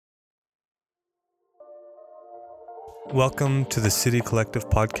Welcome to the City Collective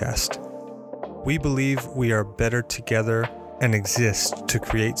podcast. We believe we are better together and exist to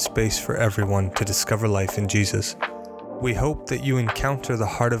create space for everyone to discover life in Jesus. We hope that you encounter the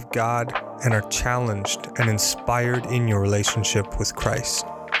heart of God and are challenged and inspired in your relationship with Christ.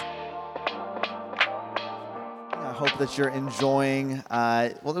 I hope that you're enjoying,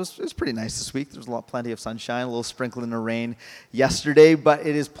 it was pretty nice this week. There was plenty of sunshine, a little sprinkling of rain yesterday, but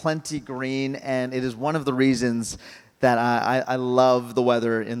it is plenty green, and it is one of the reasons that I love the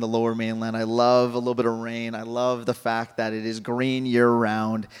weather in the Lower Mainland. I love a little bit of rain. I love the fact that it is green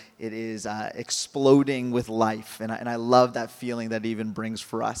year-round. It is exploding with life, and I love that feeling that it even brings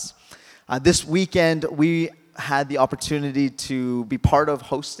for us. This weekend, we had the opportunity to be part of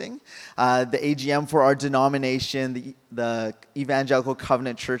hosting the AGM for our denomination, the Evangelical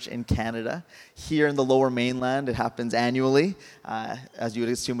Covenant Church in Canada, here in the Lower Mainland. It happens annually, as you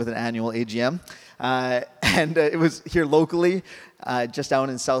would assume with an annual AGM. And it was here locally, just out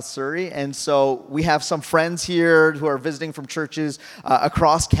in South Surrey. And so we have some friends here who are visiting from churches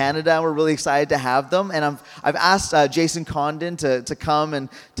across Canada. We're really excited to have them. And I've asked Jason Condon to come and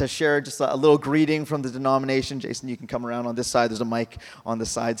to share just a little greeting from the denomination. Jason, you can come around on this side. There's a mic on the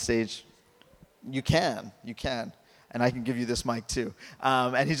side stage. You can. And I can give you this mic too.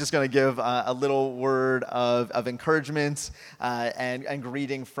 And he's just going to give a little word of encouragement and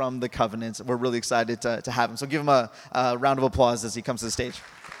greeting from the covenants. We're really excited to have him. So give him a round of applause as he comes to the stage.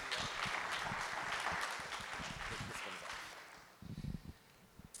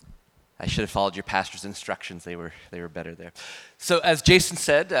 I should have followed your pastor's instructions. They were better there. So as Jason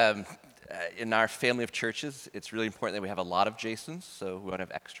said, in our family of churches, it's really important that we have a lot of Jasons, so we won't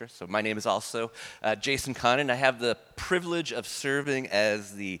have extra. So my name is also Jason Condon. I have the privilege of serving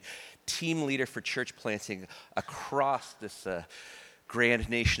as the team leader for church planting across this grand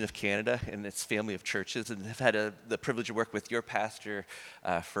nation of Canada and its family of churches, and have had the privilege to work with your pastor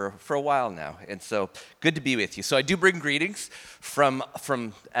for a while now. And so good to be with you. So I do bring greetings from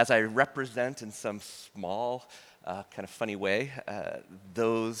as I represent in some small, kind of funny way,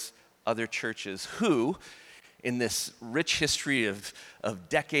 those other churches who, in this rich history of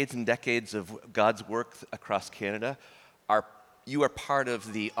decades and decades of God's work across Canada, you are part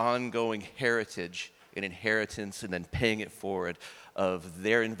of the ongoing heritage and inheritance and then paying it forward of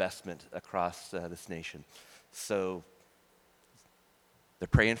their investment across this nation. So they're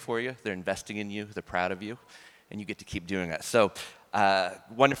praying for you, they're investing in you, they're proud of you, and you get to keep doing that. So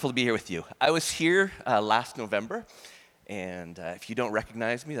wonderful to be here with you. I was here last November. And if you don't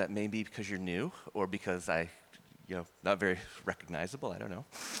recognize me, that may be because you're new or because not very recognizable, I don't know.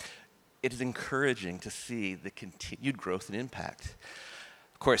 It is encouraging to see the continued growth and impact.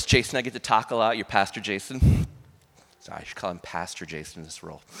 Of course, Jason, I get to talk a lot. You're Pastor Jason. Sorry, I should call him Pastor Jason in this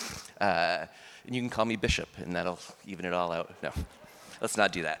role. And you can call me Bishop, and that'll even it all out. No, let's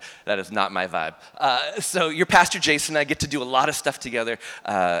not do that. That is not my vibe. So you're Pastor Jason. I get to do a lot of stuff together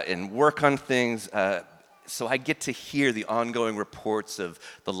and work on things. So I get to hear the ongoing reports of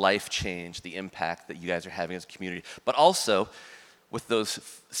the life change, the impact that you guys are having as a community. But also, with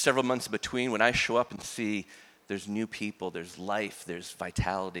those several months in between, when I show up and see there's new people, there's life, there's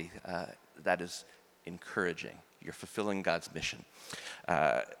vitality, that is encouraging. You're fulfilling God's mission.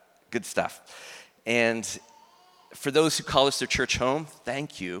 Good stuff. And for those who call this their church home,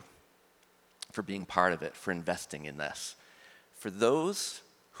 thank you for being part of it, for investing in this. For those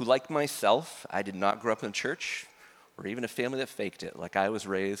who, like myself, I did not grow up in a church or even a family that faked it. Like I was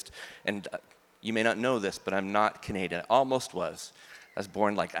raised, and you may not know this, but I'm not Canadian. I almost was. I was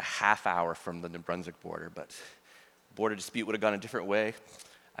born like a half hour from the New Brunswick border, but border dispute would have gone a different way.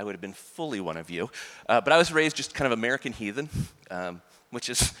 I would have been fully one of you. But I was raised just kind of American heathen, which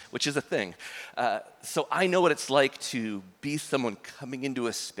is a thing. So I know what it's like to be someone coming into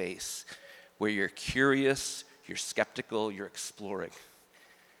a space where you're curious, you're skeptical, you're exploring.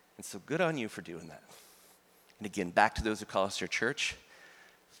 And so good on you for doing that. And again, back to those who call us your church,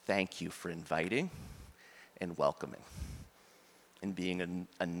 thank you for inviting and welcoming and being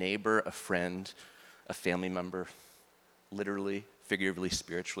a neighbor, a friend, a family member, literally, figuratively,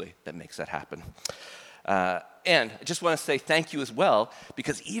 spiritually, that makes that happen. And I just want to say thank you as well,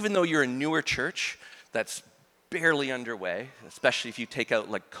 because even though you're a newer church that's barely underway, especially if you take out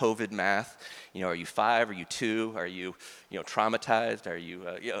like COVID math. Are you 5? Are you 2? Are you, traumatized? Are you,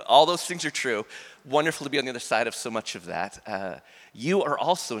 all those things are true. Wonderful to be on the other side of so much of that. You are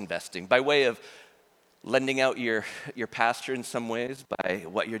also investing by way of lending out your pastor in some ways by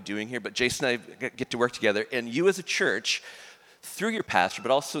what you're doing here. But Jason and I get to work together, and you as a church, through your pastor,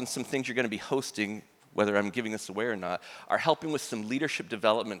 but also in some things you're going to be hosting whether I'm giving this away or not, are helping with some leadership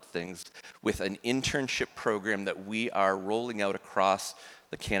development things with an internship program that we are rolling out across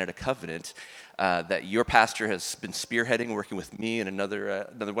the Canada Covenant that your pastor has been spearheading, working with me and another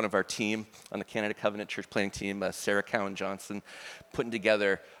one of our team on the Canada Covenant church planting team, Sarah Cowan Johnson, putting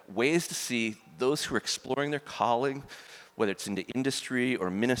together ways to see those who are exploring their calling, whether it's into industry or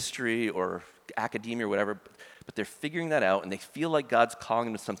ministry or academia or whatever, but they're figuring that out and they feel like God's calling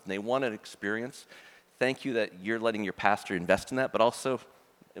them to something they want to experience. Thank you that you're letting your pastor invest in that, but also,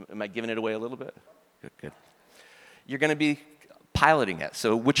 am I giving it away a little bit? Good. You're going to be piloting it.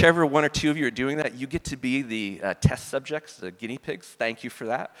 So whichever one or two of you are doing that, you get to be the test subjects, the guinea pigs. Thank you for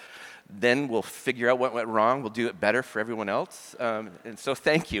that. Then we'll figure out what went wrong. We'll do it better for everyone else. And so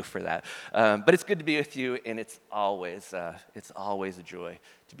thank you for that. But it's good to be with you, and it's always a joy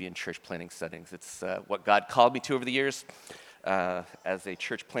to be in church planting settings. It's what God called me to over the years as a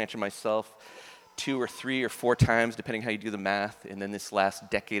church planter myself, 2 or 3 or 4 times, depending how you do the math. And then this last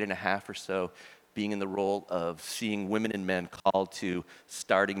decade and a half or so, being in the role of seeing women and men called to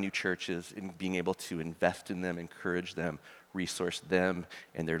starting new churches and being able to invest in them, encourage them, resource them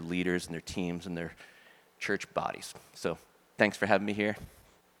and their leaders and their teams and their church bodies. So thanks for having me here.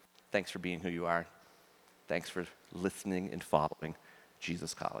 Thanks for being who you are. Thanks for listening and following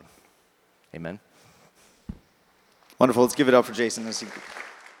Jesus' calling. Amen. Wonderful. Let's give it up for Jason.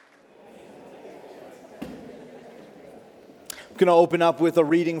 I'm going to open up with a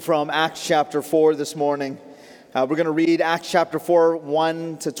reading from Acts chapter 4 this morning. We're going to read Acts chapter 4,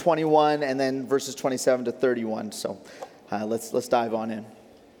 1 to 21, and then verses 27 to 31. So let's dive on in.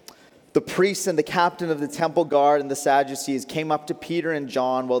 The priests and the captain of the temple guard and the Sadducees came up to Peter and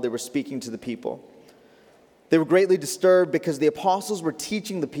John while they were speaking to the people. They were greatly disturbed because the apostles were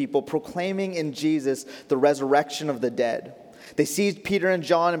teaching the people, proclaiming in Jesus the resurrection of the dead. They seized Peter and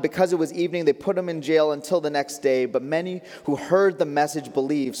John, and because it was evening, they put them in jail until the next day. But many who heard the message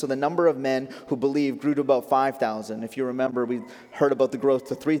believed. So the number of men who believed grew to about 5,000. If you remember, we heard about the growth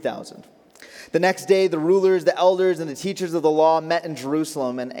to 3,000. The next day, the rulers, the elders, and the teachers of the law met in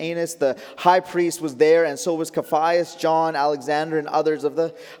Jerusalem. And Annas, the high priest, was there, and so was Caiaphas, John, Alexander, and others of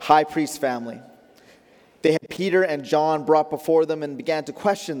the high priest's family. They had Peter and John brought before them and began to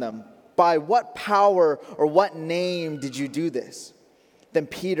question them. By what power or what name did you do this? Then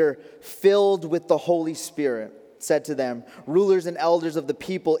Peter, filled with the Holy Spirit, said to them, rulers and elders of the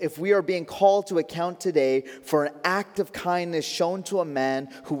people, if we are being called to account today for an act of kindness shown to a man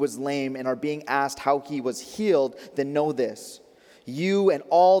who was lame and are being asked how he was healed, then know this. You and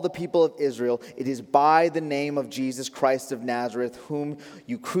all the people of Israel, it is by the name of Jesus Christ of Nazareth, whom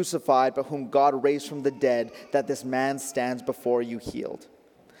you crucified, but whom God raised from the dead, that this man stands before you healed.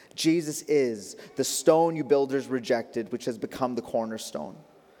 Jesus is the stone you builders rejected, which has become the cornerstone.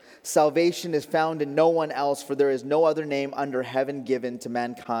 Salvation is found in no one else, for there is no other name under heaven given to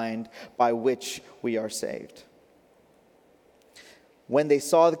mankind by which we are saved. When they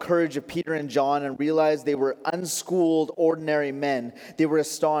saw the courage of Peter and John and realized they were unschooled, ordinary men, they were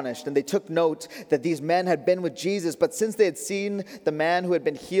astonished, and they took note that these men had been with Jesus, but since they had seen the man who had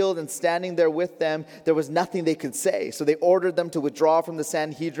been healed and standing there with them, there was nothing they could say. So they ordered them to withdraw from the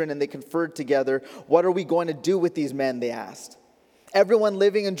Sanhedrin, and they conferred together. What are we going to do with these men, they asked. Everyone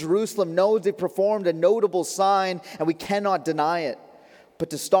living in Jerusalem knows they performed a notable sign, and we cannot deny it. But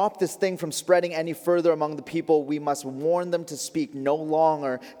to stop this thing from spreading any further among the people, we must warn them to speak no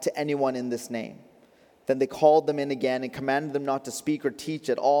longer to anyone in this name. Then they called them in again and commanded them not to speak or teach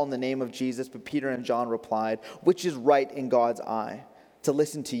at all in the name of Jesus. But Peter and John replied, which is right in God's eye, to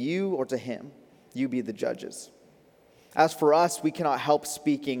listen to you or to him? You be the judges. As for us, we cannot help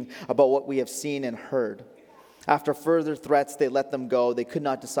speaking about what we have seen and heard. After further threats, they let them go. They could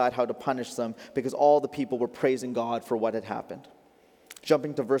not decide how to punish them because all the people were praising God for what had happened.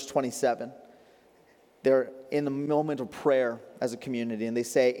 Jumping to verse 27, they're in a moment of prayer as a community, and they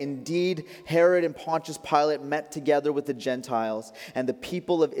say, indeed, Herod and Pontius Pilate met together with the Gentiles and the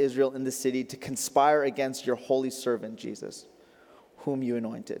people of Israel in the city to conspire against your holy servant, Jesus, whom you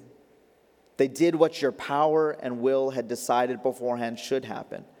anointed. They did what your power and will had decided beforehand should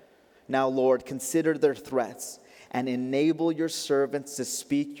happen. Now, Lord, consider their threats and enable your servants to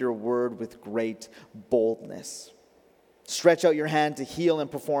speak your word with great boldness. Stretch out your hand to heal and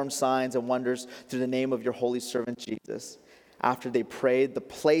perform signs and wonders through the name of your holy servant Jesus. After they prayed, the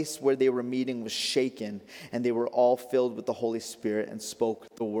place where they were meeting was shaken, and they were all filled with the Holy Spirit and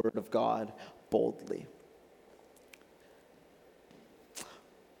spoke the word of God boldly.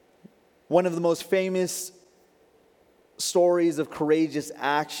 One of the most famous stories of courageous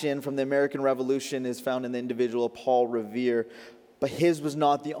action from the American Revolution is found in the individual Paul Revere, but his was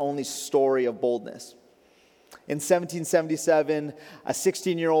not the only story of boldness. In 1777, a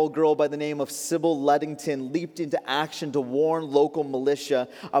 16-year-old girl by the name of Sybil Ludington leaped into action to warn local militia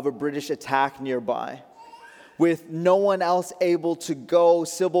of a British attack nearby. With no one else able to go,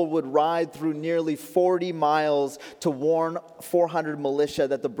 Sybil would ride through nearly 40 miles to warn 400 militia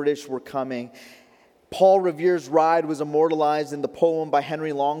that the British were coming. Paul Revere's ride was immortalized in the poem by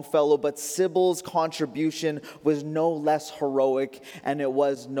Henry Longfellow, but Sybil's contribution was no less heroic and it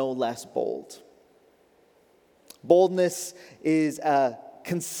was no less bold. Boldness is a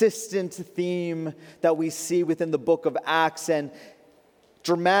consistent theme that we see within the book of Acts, and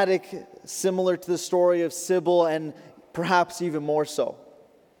dramatic, similar to the story of Sybil, and perhaps even more so.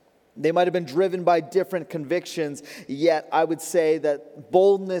 They might have been driven by different convictions, yet I would say that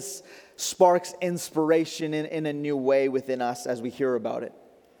boldness sparks inspiration in a new way within us as we hear about it.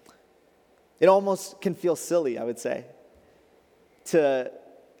 It almost can feel silly, I would say, to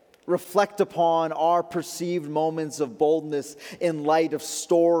reflect upon our perceived moments of boldness in light of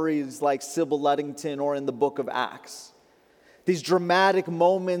stories like Sybil Ludington or in the book of Acts. These dramatic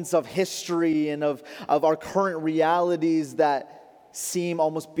moments of history and of our current realities that seem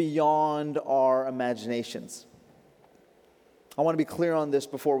almost beyond our imaginations. I want to be clear on this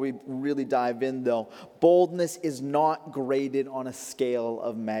before we really dive in, though. Boldness is not graded on a scale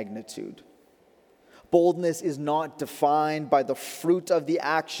of magnitude. Boldness is not defined by the fruit of the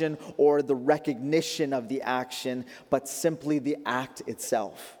action or the recognition of the action, but simply the act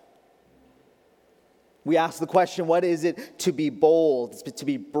itself. We ask the question, what is it to be bold? It's to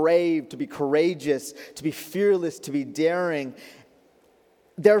be brave, to be courageous, to be fearless, to be daring.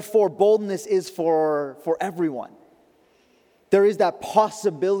 Therefore, boldness is for everyone. There is that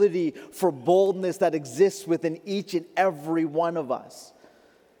possibility for boldness that exists within each and every one of us.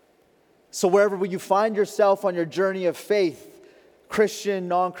 So wherever you find yourself on your journey of faith, Christian,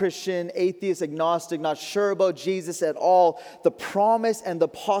 non-Christian, atheist, agnostic, not sure about Jesus at all, the promise and the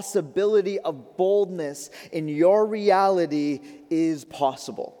possibility of boldness in your reality is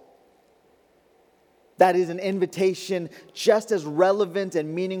possible. That is an invitation just as relevant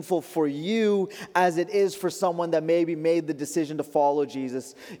and meaningful for you as it is for someone that maybe made the decision to follow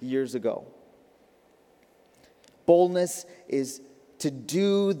Jesus years ago. Boldness is to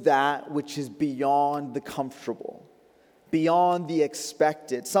do that which is beyond the comfortable, beyond the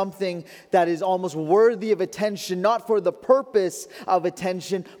expected, something that is almost worthy of attention, not for the purpose of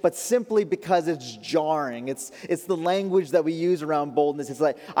attention, but simply because it's jarring. It's the language that we use around boldness. It's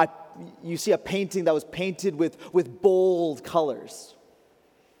like you see a painting that was painted with bold colors.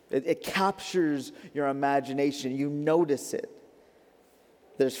 It captures your imagination. You notice it.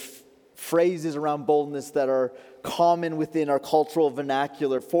 There's phrases around boldness that are common within our cultural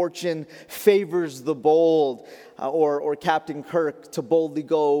vernacular. Fortune favors the bold, or Captain Kirk, to boldly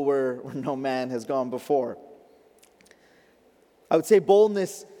go where no man has gone before. I would say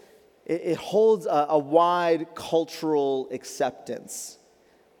boldness, it holds a wide cultural acceptance.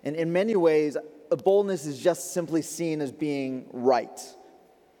 And in many ways, boldness is just simply seen as being right.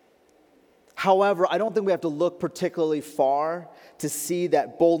 However, I don't think we have to look particularly far to see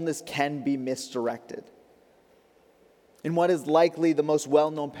that boldness can be misdirected. In what is likely the most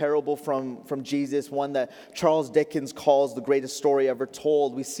well-known parable from Jesus, one that Charles Dickens calls the greatest story ever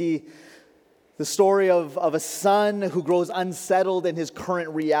told, we see the story of a son who grows unsettled in his current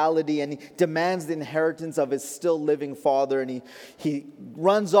reality and he demands the inheritance of his still living father, and he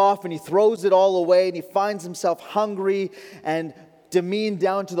runs off and he throws it all away and he finds himself hungry and demeaned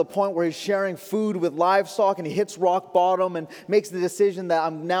down to the point where he's sharing food with livestock, and he hits rock bottom and makes the decision that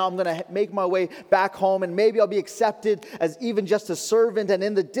I'm going to make my way back home and maybe I'll be accepted as even just a servant. And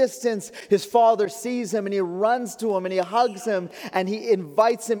in the distance, his father sees him and he runs to him and he hugs him and he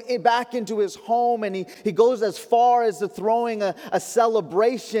invites him back into his home, and he goes as far as to throwing a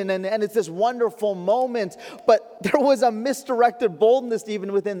celebration, and it's this wonderful moment. But there was a misdirected boldness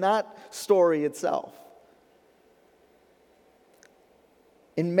even within that story itself.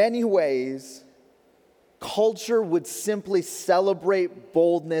 In many ways, culture would simply celebrate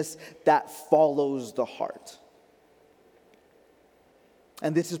boldness that follows the heart.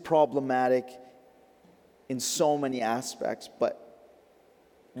 And this is problematic in so many aspects, but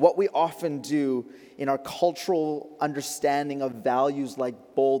what we often do in our cultural understanding of values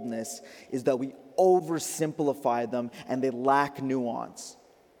like boldness is that we oversimplify them and they lack nuance.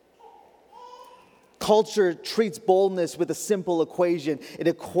 Culture treats boldness with a simple equation. It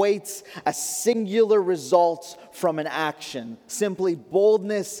equates a singular result from an action. Simply,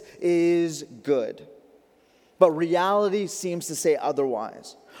 boldness is good. But reality seems to say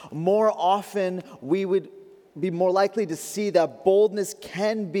otherwise. More often, we would be more likely to see that boldness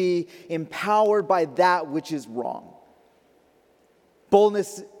can be empowered by that which is wrong.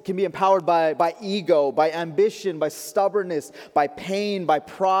 Boldness can be empowered by ego, by ambition, by stubbornness, by pain, by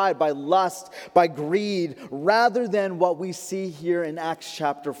pride, by lust, by greed, rather than what we see here in Acts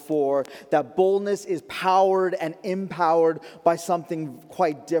chapter 4, that boldness is powered and empowered by something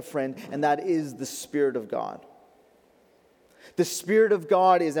quite different, and that is the Spirit of God. The Spirit of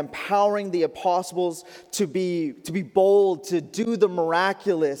God is empowering the apostles to be bold, to do the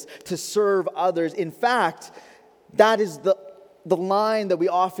miraculous, to serve others. In fact, that is the line that we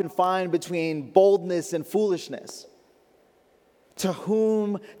often find between boldness and foolishness. To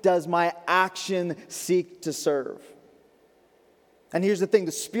whom does my action seek to serve? And here's the thing,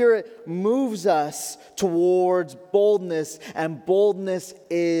 the Spirit moves us towards boldness, and boldness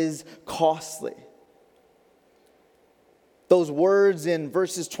is costly. Those words in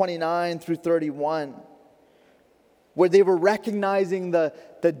verses 29 through 31, where they were recognizing the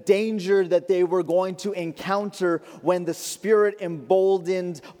danger that they were going to encounter when the Spirit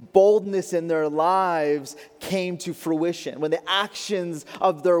emboldened boldness in their lives came to fruition. When the actions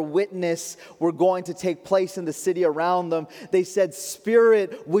of their witness were going to take place in the city around them, they said,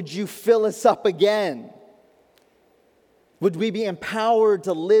 "Spirit, would you fill us up again? Would we be empowered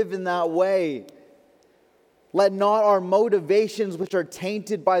to live in that way? Let not our motivations, which are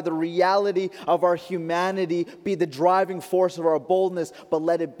tainted by the reality of our humanity, be the driving force of our boldness, but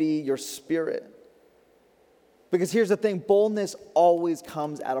let it be your Spirit." Because here's the thing, boldness always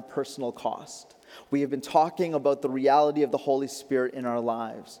comes at a personal cost. We have been talking about the reality of the Holy Spirit in our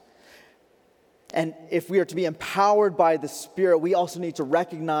lives. And if we are to be empowered by the Spirit, we also need to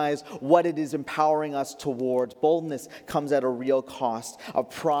recognize what it is empowering us towards. Boldness comes at a real cost of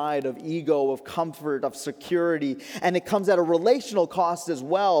pride, of ego, of comfort, of security. And it comes at a relational cost as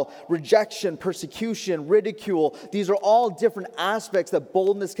well. Rejection, persecution, ridicule. These are all different aspects that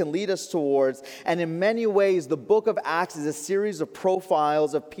boldness can lead us towards. And in many ways, the book of Acts is a series of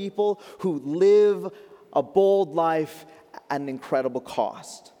profiles of people who live a bold life at an incredible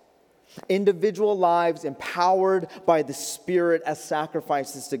cost. Individual lives empowered by the Spirit as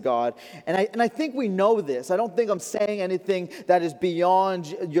sacrifices to God. And I think we know this. I don't think I'm saying anything that is beyond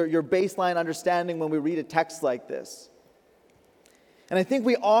your baseline understanding when we read a text like this. And I think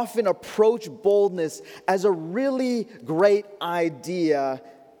we often approach boldness as a really great idea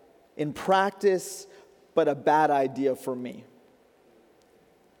in practice, but a bad idea for me.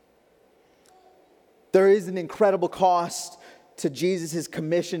 There is an incredible cost to Jesus'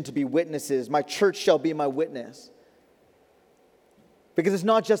 commission to be witnesses. My church shall be my witness. Because it's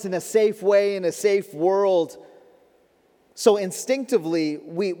not just in a safe way, in a safe world. So instinctively,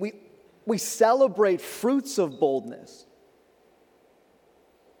 we celebrate fruits of boldness.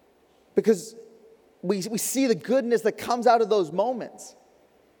 Because we see the goodness that comes out of those moments.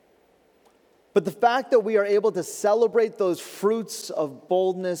 But the fact that we are able to celebrate those fruits of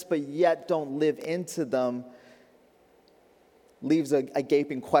boldness, but yet don't live into them, leaves a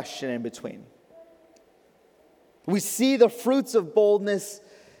gaping question in between. We see the fruits of boldness,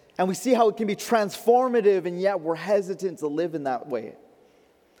 and we see how it can be transformative, and yet we're hesitant to live in that way.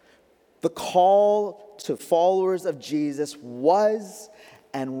 The call to followers of Jesus was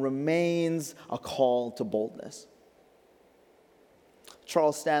and remains a call to boldness.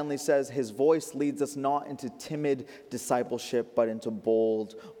 Charles Stanley says, his voice leads us not into timid discipleship, but into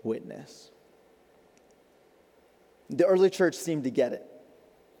bold witness. The early church seemed to get it.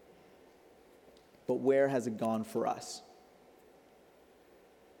 But where has it gone for us?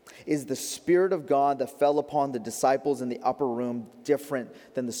 Is the Spirit of God that fell upon the disciples in the upper room different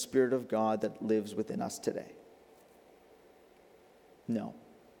than the Spirit of God that lives within us today? No.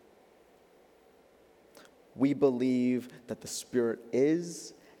 We believe that the Spirit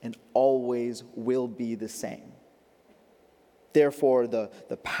is and always will be the same. Therefore, the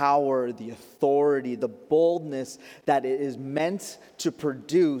power, the authority, the boldness that it is meant to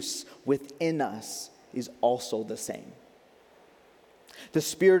produce within us is also the same. The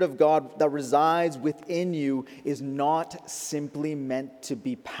Spirit of God that resides within you is not simply meant to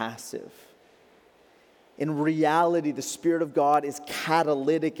be passive. In reality, the Spirit of God is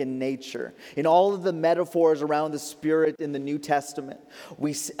catalytic in nature. In all of the metaphors around the Spirit in the New Testament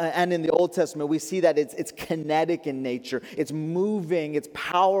and in the Old Testament, we see that it's kinetic in nature. It's moving, it's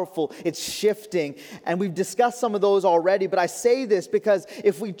powerful, it's shifting. And we've discussed some of those already, but I say this because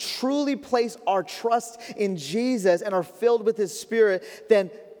if we truly place our trust in Jesus and are filled with His Spirit,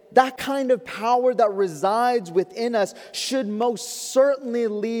 then that kind of power that resides within us should most certainly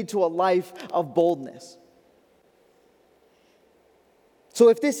lead to a life of boldness. So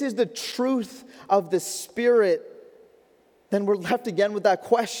if this is the truth of the Spirit, then we're left again with that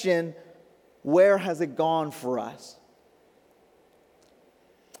question, where has it gone for us?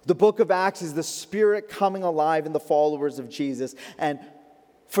 The book of Acts is the Spirit coming alive in the followers of Jesus. And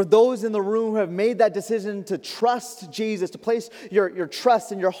for those in the room who have made that decision to trust Jesus, to place your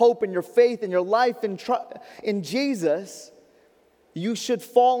trust and your hope and your faith and your life in Jesus, you should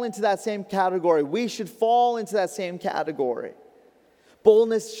fall into that same category. We should fall into that same category.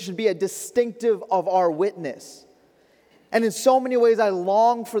 Boldness should be a distinctive of our witness. And in so many ways, I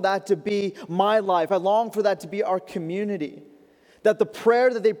long for that to be my life. I long for that to be our community. That the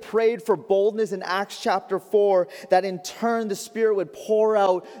prayer that they prayed for boldness in Acts chapter 4, that in turn the Spirit would pour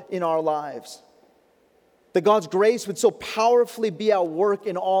out in our lives. That God's grace would so powerfully be at work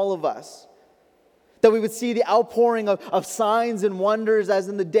in all of us. That we would see the outpouring of signs and wonders as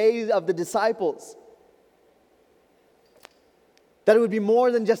in the days of the disciples. That it would be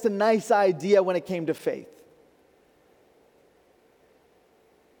more than just a nice idea when it came to faith.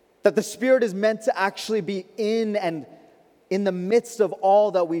 That the Spirit is meant to actually be in the midst of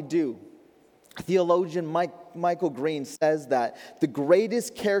all that we do. Theologian Michael Green says that the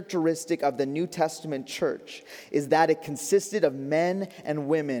greatest characteristic of the New Testament church is that it consisted of men and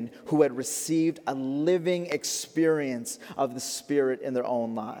women who had received a living experience of the Spirit in their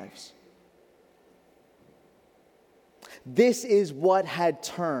own lives. This is what had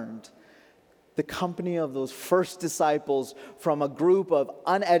turned the company of those first disciples from a group of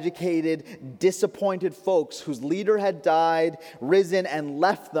uneducated, disappointed folks whose leader had died, risen, and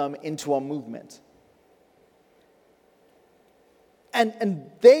left them into a movement.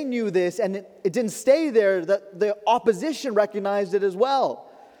 And they knew this, and it didn't stay there. The opposition recognized it as well.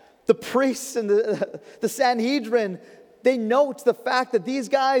 The priests and the Sanhedrin, they note the fact that these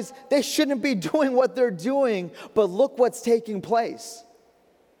guys, they shouldn't be doing what they're doing, but look what's taking place.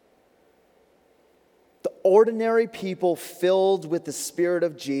 The ordinary people filled with the Spirit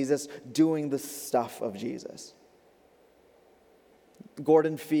of Jesus doing the stuff of Jesus.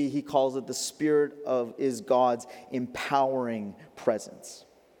 Gordon Fee, he calls it the Spirit is God's empowering presence.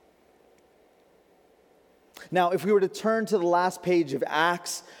 Now, if we were to turn to the last page of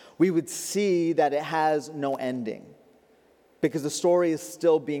Acts, we would see that it has no ending because the story is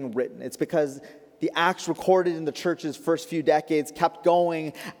still being written. It's because the Acts recorded in the church's first few decades kept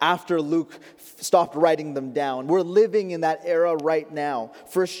going after Luke stopped writing them down. We're living in that era right now.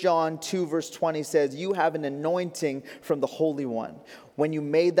 1 John 2 verse 20 says, "You have an anointing from the Holy One." When you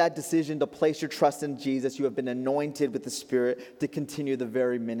made that decision to place your trust in Jesus, you have been anointed with the Spirit to continue the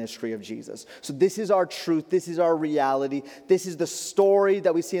very ministry of Jesus. So this is our truth. This is our reality. This is the story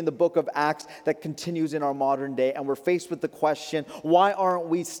that we see in the book of Acts that continues in our modern day. And we're faced with the question, why aren't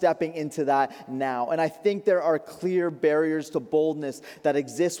we stepping into that now? And I think there are clear barriers to boldness that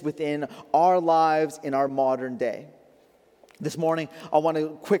exist within our lives in our modern day. This morning, I want to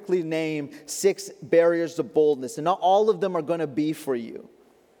quickly name 6 barriers to boldness. And not all of them are going to be for you.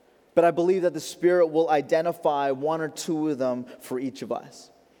 But I believe that the Spirit will identify 1 or 2 of them for each of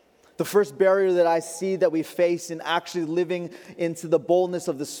us. The first barrier that I see that we face in actually living into the boldness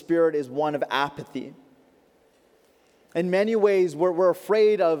of the Spirit is one of apathy. In many ways, we're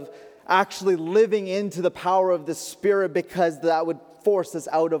afraid of actually living into the power of the Spirit because that would force us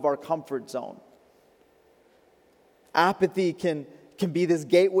out of our comfort zone. Apathy can be this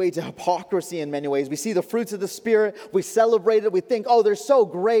gateway to hypocrisy in many ways. We see the fruits of the Spirit, we celebrate it, we think, oh, they're so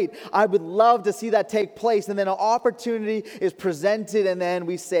great. I would love to see that take place. And then an opportunity is presented, and then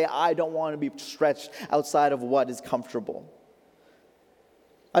we say, I don't want to be stretched outside of what is comfortable.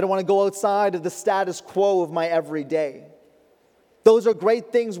 I don't want to go outside of the status quo of my everyday. Those are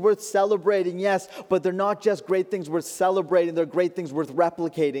great things worth celebrating, yes, but they're not just great things worth celebrating. They're great things worth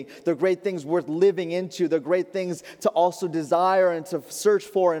replicating. They're great things worth living into. They're great things to also desire and to search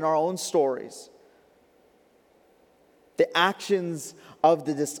for in our own stories. The actions of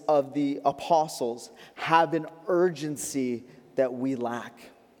the apostles have an urgency that we lack.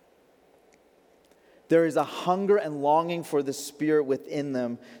 There is a hunger and longing for the Spirit within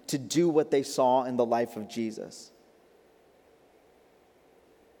them to do what they saw in the life of Jesus.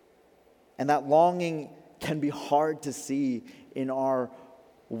 And that longing can be hard to see in our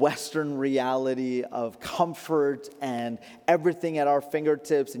Western reality of comfort and everything at our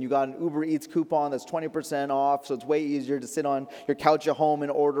fingertips. And you got an Uber Eats coupon that's 20% off, so it's way easier to sit on your couch at home and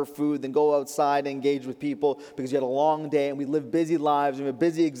order food than go outside and engage with people because you had a long day and we live busy lives and we have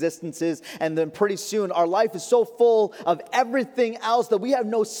busy existences. And then pretty soon our life is so full of everything else that we have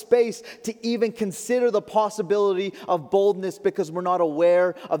no space to even consider the possibility of boldness because we're not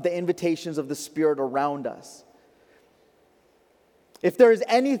aware of the invitations of the Spirit around us. If there is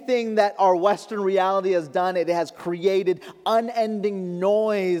anything that our Western reality has done, it has created unending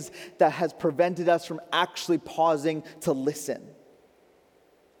noise that has prevented us from actually pausing to listen.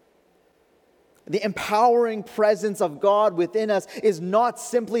 The empowering presence of God within us is not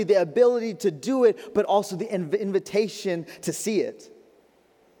simply the ability to do it, but also the invitation to see it.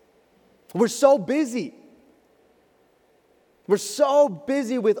 We're so busy. We're so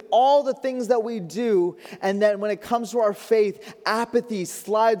busy with all the things that we do, and then when it comes to our faith, apathy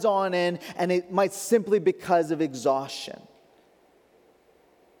slides on in, and it might simply because of exhaustion.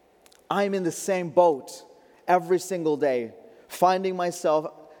 I'm in the same boat every single day, finding myself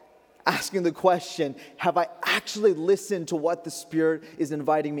asking the question, have I actually listened to what the Spirit is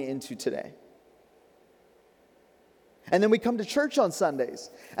inviting me into today? And then we come to church on Sundays.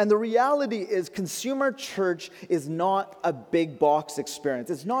 And the reality is consumer church is not a big box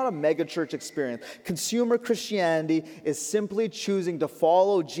experience. It's not a mega church experience. Consumer Christianity is simply choosing to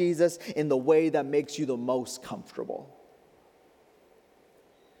follow Jesus in the way that makes you the most comfortable.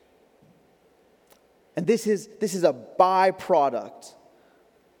 And this is a byproduct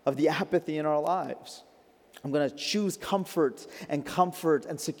of the apathy in our lives. I'm going to choose comfort and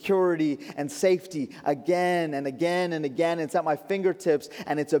security and safety again and again and again. It's at my fingertips,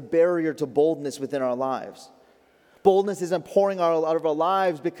 and it's a barrier to boldness within our lives. Boldness isn't pouring out of our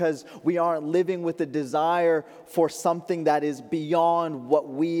lives because we aren't living with the desire for something that is beyond what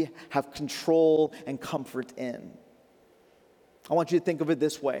we have control and comfort in. I want you to think of it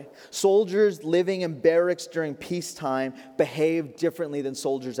this way. Soldiers living in barracks during peacetime behave differently than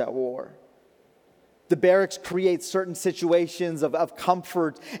soldiers at war. The barracks create certain situations of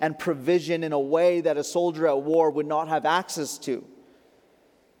comfort and provision in a way that a soldier at war would not have access to.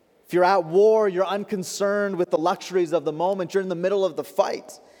 If you're at war, you're unconcerned with the luxuries of the moment. You're in the middle of the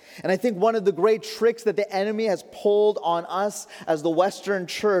fight. And I think one of the great tricks that the enemy has pulled on us as the Western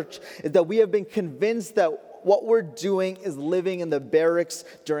church is that we have been convinced that what we're doing is living in the barracks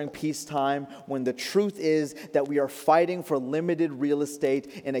during peacetime, when the truth is that we are fighting for limited real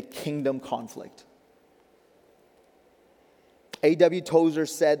estate in a kingdom conflict. A.W. Tozer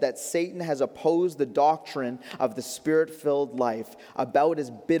said that Satan has opposed the doctrine of the Spirit-filled life about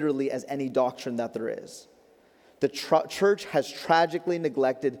as bitterly as any doctrine that there is. The church has tragically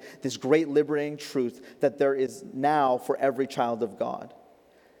neglected this great liberating truth that there is now for every child of God.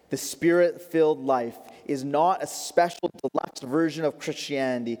 The Spirit-filled life is not a special deluxe version of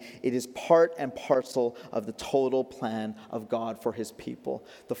Christianity. It is part and parcel of the total plan of God for His people.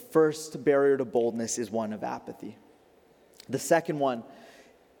 The first barrier to boldness is one of apathy. The second one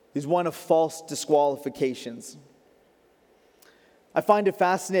is one of false disqualifications. I find it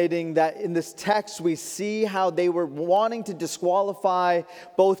fascinating that in this text we see how they were wanting to disqualify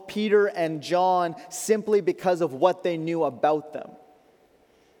both Peter and John simply because of what they knew about them.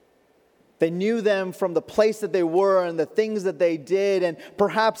 They knew them from the place that they were and the things that they did, and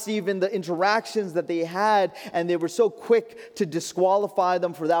perhaps even the interactions that they had, and they were so quick to disqualify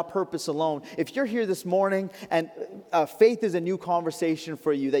them for that purpose alone. If you're here this morning and faith is a new conversation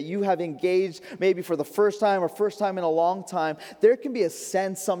for you, that you have engaged maybe for the first time or first time in a long time, there can be a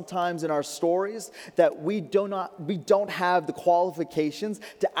sense sometimes in our stories that we don't have the qualifications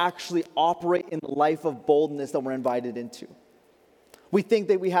to actually operate in the life of boldness that we're invited into. We think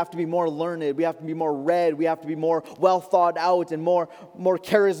that we have to be more learned, we have to be more read, we have to be more well thought out and more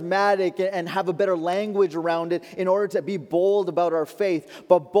charismatic and have a better language around it in order to be bold about our faith.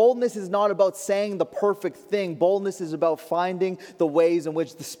 But boldness is not about saying the perfect thing. Boldness is about finding the ways in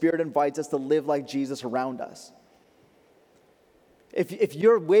which the Spirit invites us to live like Jesus around us. If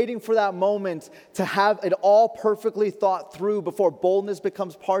you're waiting for that moment to have it all perfectly thought through before boldness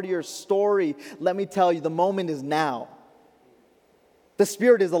becomes part of your story, let me tell you, the moment is now. The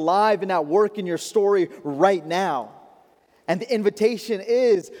Spirit is alive and at work in your story right now. And the invitation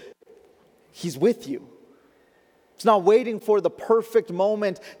is, He's with you. It's not waiting for the perfect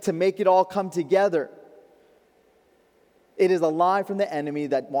moment to make it all come together. It is a lie from the enemy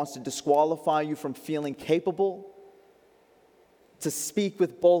that wants to disqualify you from feeling capable to speak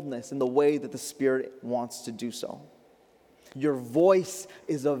with boldness in the way that the Spirit wants to do so. Your voice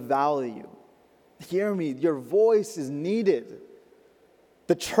is of value. Hear me, your voice is needed.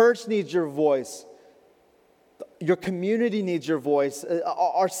 The church needs your voice. Your community needs your voice.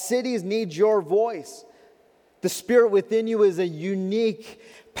 Our cities need your voice. The Spirit within you is a unique,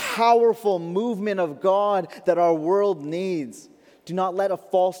 powerful movement of God that our world needs. Do not let a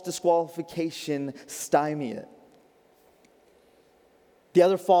false disqualification stymie it. The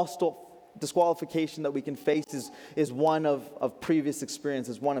other false disqualification that we can face is one of previous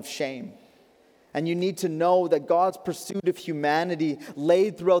experiences, one of shame. And you need to know that God's pursuit of humanity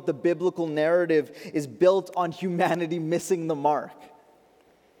laid throughout the biblical narrative is built on humanity missing the mark.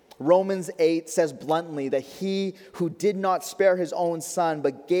 Romans 8 says bluntly that he who did not spare his own son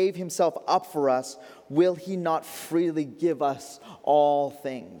but gave himself up for us, will he not freely give us all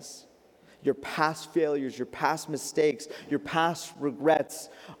things? Your past failures, your past mistakes, your past regrets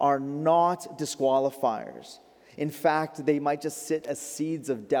are not disqualifiers. In fact, they might just sit as seeds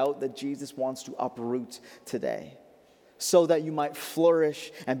of doubt that Jesus wants to uproot today so that you might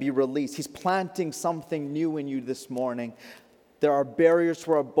flourish and be released. He's planting something new in you this morning. There are barriers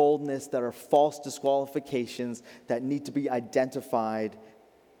to our boldness that are false disqualifications that need to be identified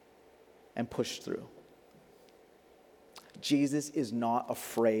and pushed through. Jesus is not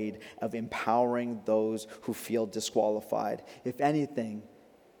afraid of empowering those who feel disqualified. If anything,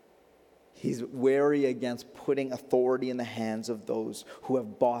 he's wary against putting authority in the hands of those who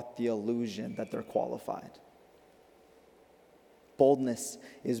have bought the illusion that they're qualified. Boldness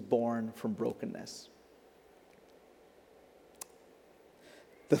is born from brokenness.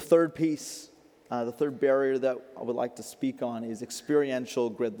 The third piece, the third barrier that I would like to speak on is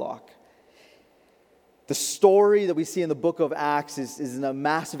experiential gridlock. The story that we see in the book of Acts is a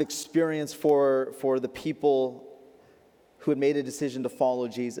massive experience for the people who had made a decision to follow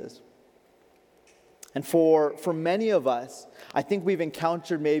Jesus. And for many of us, I think we've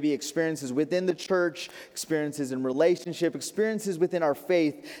encountered maybe experiences within the church, experiences in relationship, experiences within our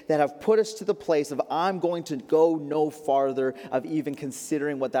faith that have put us to the place of I'm going to go no farther of even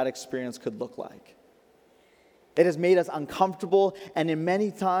considering what that experience could look like. It has made us uncomfortable, and in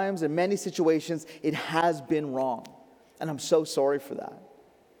many times, in many situations, it has been wrong. And I'm so sorry for that.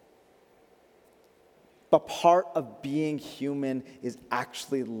 But part of being human is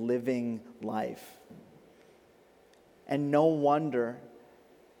actually living life. And no wonder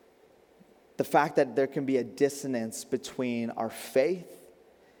the fact that there can be a dissonance between our faith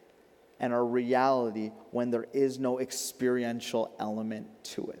and our reality when there is no experiential element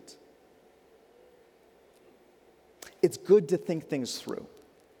to it. It's good to think things through.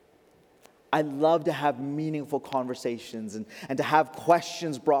 I love to have meaningful conversations and to have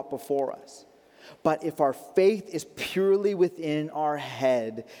questions brought before us. But if our faith is purely within our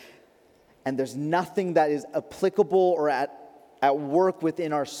head and there's nothing that is applicable or at work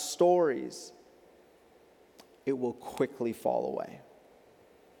within our stories, it will quickly fall away.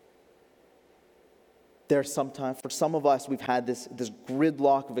 There's sometimes, for some of us, we've had this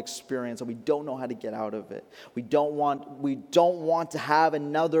gridlock of experience and we don't know how to get out of it. We don't want to have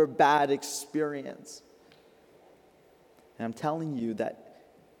another bad experience. And I'm telling you that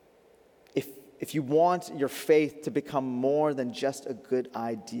if you want your faith to become more than just a good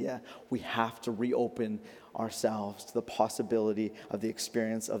idea, we have to reopen ourselves to the possibility of the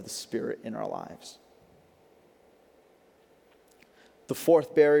experience of the Spirit in our lives. The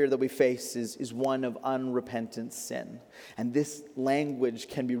fourth barrier that we face is one of unrepentant sin. And this language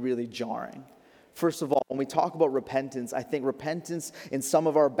can be really jarring. First of all, when we talk about repentance, I think repentance in some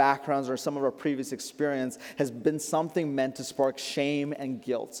of our backgrounds or some of our previous experience has been something meant to spark shame and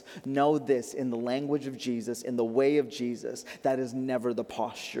guilt. Know this, in the language of Jesus, in the way of Jesus, that is never the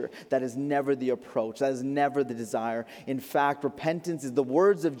posture. That is never the approach. That is never the desire. In fact, repentance is the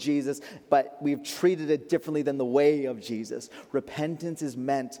words of Jesus, but we've treated it differently than the way of Jesus. Repentance is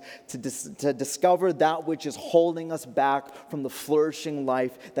meant to discover that which is holding us back from the flourishing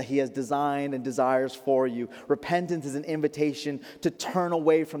life that He has designed and desires for you. Repentance is an invitation to turn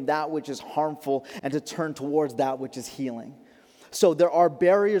away from that which is harmful and to turn towards that which is healing. So there are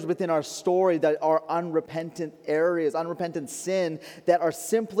barriers within our story that are unrepentant areas, unrepentant sin, that are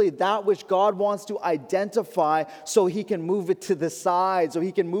simply that which God wants to identify so He can move it to the side, so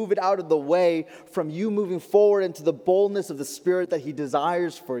He can move it out of the way from you moving forward into the boldness of the Spirit that He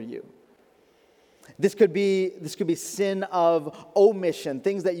desires for you. This could be sin of omission,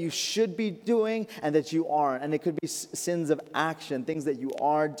 things that you should be doing and that you aren't. And it could be sins of action, things that you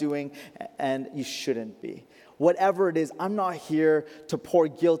are doing and you shouldn't be. Whatever it is, I'm not here to pour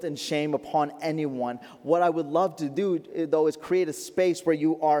guilt and shame upon anyone. What I would love to do, though, is create a space where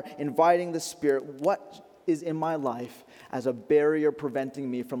you are inviting the Spirit. What is in my life as a barrier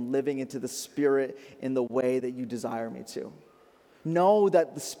preventing me from living into the Spirit in the way that you desire me to? Know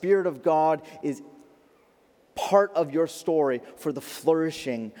that the Spirit of God is part of your story for the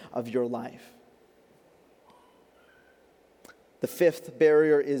flourishing of your life. The fifth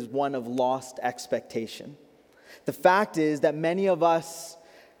barrier is one of lost expectation. The fact is that many of us,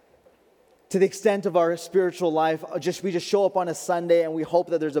 to the extent of our spiritual life, we just show up on a Sunday and we hope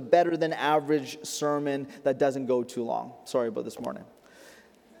that there's a better than average sermon that doesn't go too long. Sorry about this morning.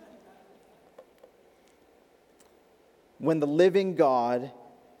 when the living God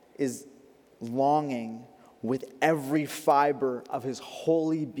is longing with every fiber of his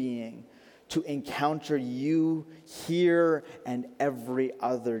holy being to encounter you here and every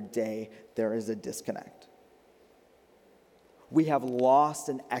other day, there is a disconnect. We have lost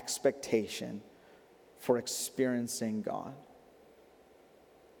an expectation for experiencing God.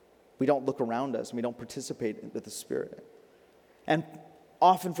 We don't look around us and we don't participate with the Spirit. And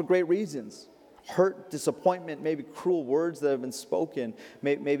often for great reasons. Hurt, disappointment, maybe cruel words that have been spoken,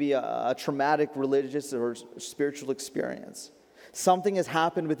 maybe a traumatic religious or spiritual experience. Something has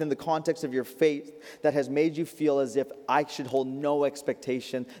happened within the context of your faith that has made you feel as if I should hold no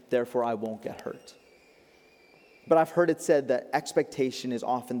expectation, therefore I won't get hurt. But I've heard it said that expectation is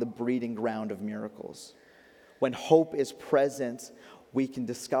often the breeding ground of miracles. When hope is present, we can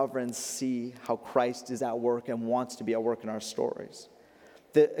discover and see how Christ is at work and wants to be at work in our stories.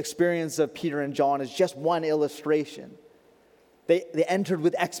 The experience of Peter and John is just one illustration. They entered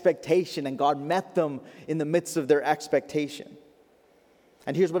with expectation, and God met them in the midst of their expectation.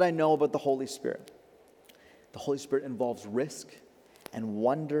 And here's what I know about the Holy Spirit. The Holy Spirit involves risk and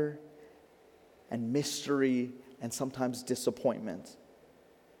wonder and mystery and sometimes disappointment.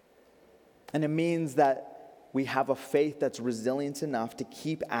 And it means that we have a faith that's resilient enough to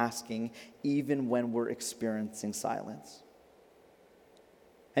keep asking even when we're experiencing silence.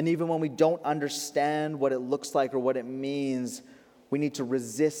 And even when we don't understand what it looks like or what it means, we need to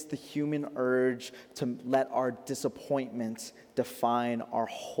resist the human urge to let our disappointments define our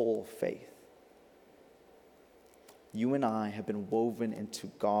whole faith. You and I have been woven into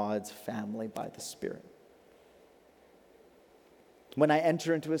God's family by the Spirit. When I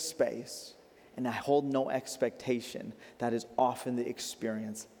enter into a space and I hold no expectation, that is often the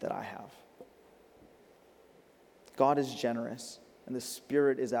experience that I have. God is generous. And the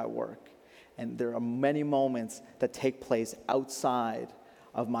Spirit is at work. And there are many moments that take place outside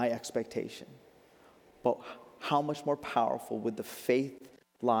of my expectation. But how much more powerful would the faith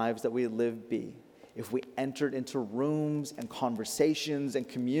lives that we live be if we entered into rooms and conversations and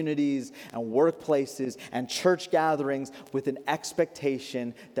communities and workplaces and church gatherings with an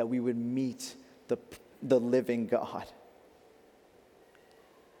expectation that we would meet the living God.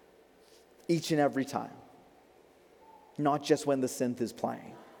 Each and every time. Not just when the synth is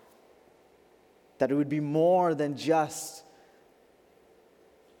playing. That it would be more than just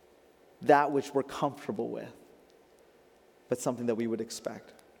that which we're comfortable with, but something that we would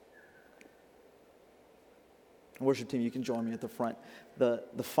expect. Worship team, you can join me at the front. The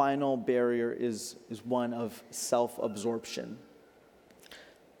final barrier is one of self-absorption.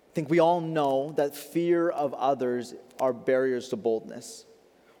 I think we all know that fear of others are barriers to boldness.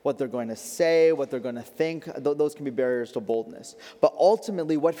 What they're going to say, what they're going to think, those can be barriers to boldness. But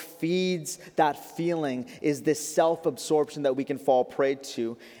ultimately, what feeds that feeling is this self-absorption that we can fall prey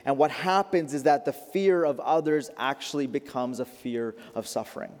to. And what happens is that the fear of others actually becomes a fear of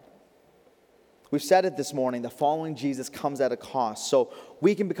suffering. We've said it this morning that following Jesus comes at a cost. So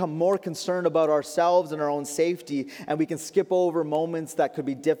we can become more concerned about ourselves and our own safety, and we can skip over moments that could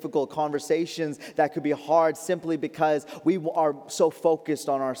be difficult, conversations that could be hard, simply because we are so focused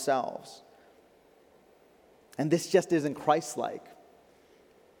on ourselves. And this just isn't Christ-like.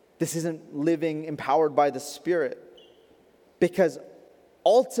 This isn't living empowered by the Spirit. Because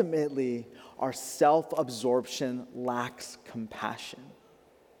ultimately, our self-absorption lacks compassion.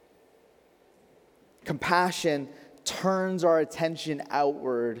 Compassion turns our attention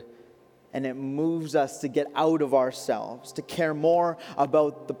outward, and it moves us to get out of ourselves, to care more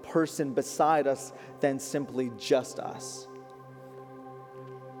about the person beside us than simply just us.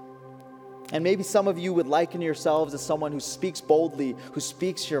 And maybe some of you would liken yourselves as someone who speaks boldly, who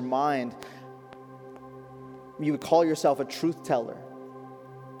speaks your mind. You would call yourself a truth teller.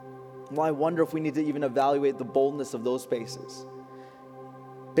 Well, I wonder if we need to even evaluate the boldness of those spaces.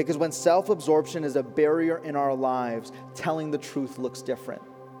 Because when self-absorption is a barrier in our lives, telling the truth looks different.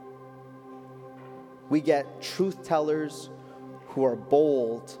 We get truth tellers who are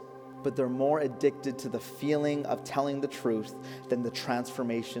bold, but they're more addicted to the feeling of telling the truth than the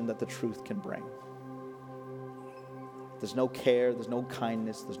transformation that the truth can bring. There's no care, there's no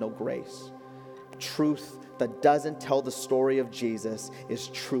kindness, there's no grace. Truth that doesn't tell the story of Jesus is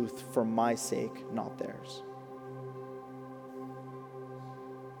truth for my sake, not theirs.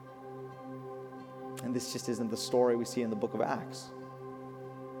 And this just isn't the story we see in the book of Acts.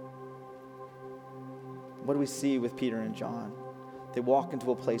 What do we see with Peter and John? They walk into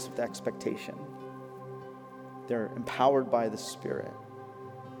a place with expectation. They're empowered by the Spirit.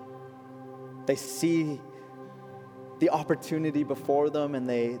 They see the opportunity before them, and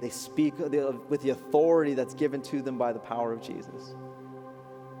they speak with the authority that's given to them by the power of Jesus.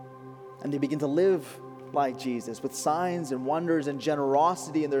 And they begin to live like Jesus, with signs and wonders and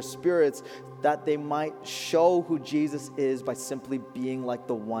generosity in their spirits, that they might show who Jesus is by simply being like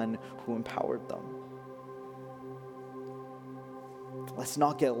the one who empowered them. Let's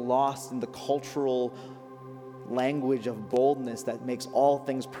not get lost in the cultural language of boldness that makes all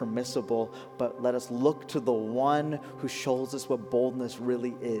things permissible, but let us look to the one who shows us what boldness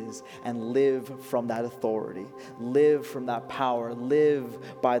really is and live from that authority, live from that power,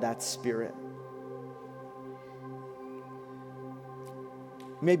 live by that Spirit.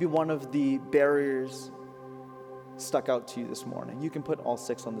 Maybe one of the barriers stuck out to you this morning. You can put all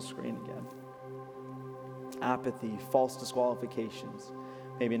 6 on the screen again. Apathy, false disqualifications,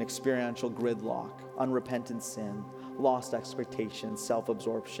 maybe an experiential gridlock, unrepentant sin, lost expectations,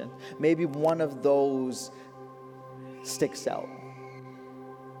 self-absorption. Maybe one of those sticks out.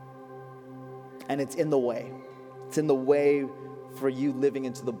 And it's in the way. It's in the way for you living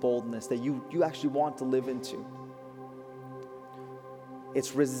into the boldness that you actually want to live into.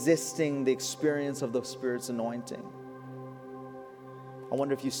 It's resisting the experience of the Spirit's anointing. I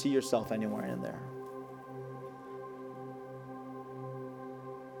wonder if you see yourself anywhere in there.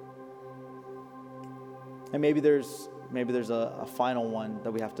 And maybe there's a final one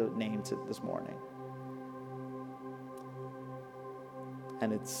that we have to name this morning.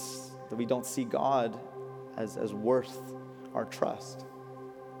 And it's that we don't see God as worth our trust.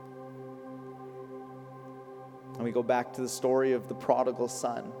 And we go back to the story of the prodigal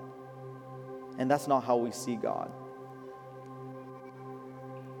son. And that's not how we see God.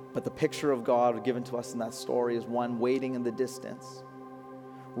 But the picture of God given to us in that story is one waiting in the distance,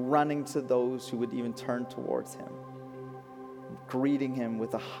 running to those who would even turn towards him, greeting him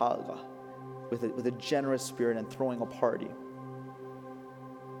with a hug, with a generous spirit, and throwing a party.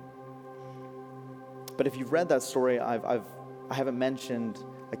 But if you've read that story, I haven't mentioned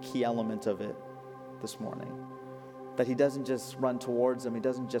a key element of it this morning. That he doesn't just run towards him, he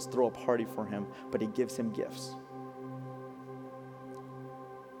doesn't just throw a party for him, but he gives him gifts.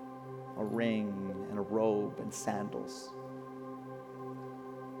 A ring and a robe and sandals.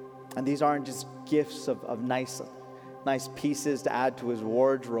 And these aren't just gifts of nice pieces to add to his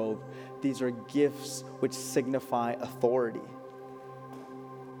wardrobe. These are gifts which signify authority.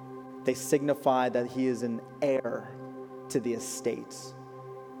 They signify that he is an heir to the estates.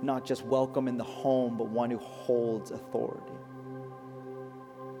 Not just welcome in the home, but one who holds authority.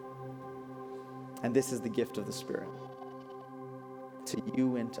 And this is the gift of the Spirit to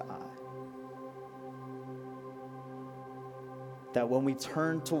you and to I. That when we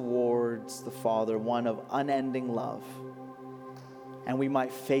turn towards the Father, one of unending love, and we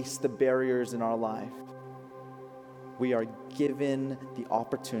might face the barriers in our life, we are given the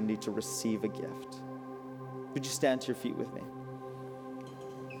opportunity to receive a gift. Would you stand to your feet with me?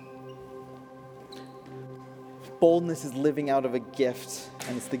 Boldness is living out of a gift,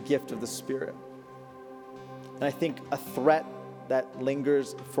 and it's the gift of the Spirit. And I think a threat that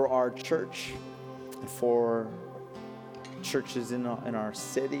lingers for our church and for churches in our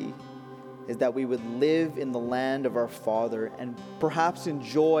city is that we would live in the land of our Father and perhaps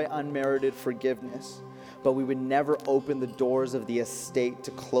enjoy unmerited forgiveness, but we would never open the doors of the estate to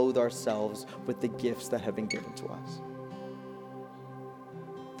clothe ourselves with the gifts that have been given to us.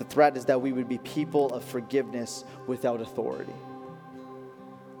 The threat is that we would be people of forgiveness without authority.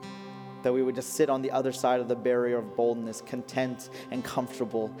 That we would just sit on the other side of the barrier of boldness, content and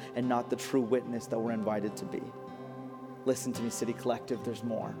comfortable, and not the true witness that we're invited to be. Listen to me, City Collective, there's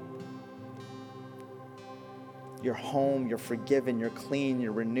more. You're home, you're forgiven, you're clean,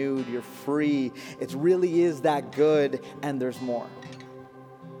 you're renewed, you're free. It really is that good, and there's more.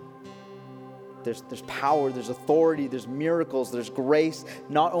 There's power, there's authority, there's miracles, there's grace,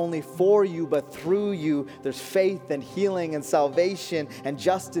 not only for you, but through you. There's faith and healing and salvation and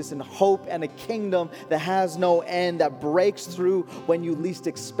justice and hope and a kingdom that has no end, that breaks through when you least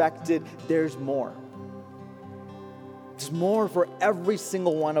expect it. There's more. There's more for every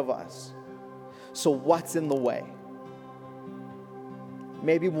single one of us. So what's in the way?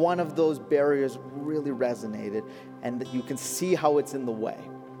 Maybe one of those barriers really resonated, and that you can see how it's in the way.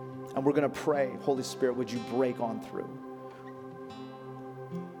 And we're going to pray, Holy Spirit, would you break on through?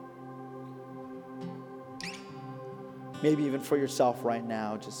 Maybe even for yourself right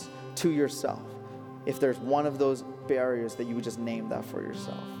now, just to yourself. If there's one of those barriers, that you would just name that for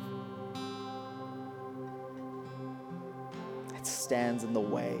yourself. It stands in the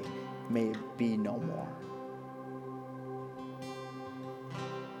way, may it be no more.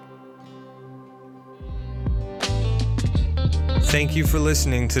 Thank you for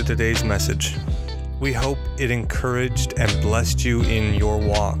listening to today's message. We hope it encouraged and blessed you in your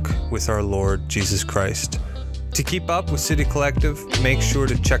walk with our Lord Jesus Christ. To keep up with City Collective, make sure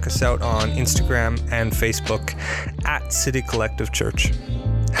to check us out on Instagram and Facebook at City Collective Church.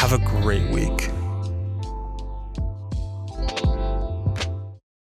 Have a great week.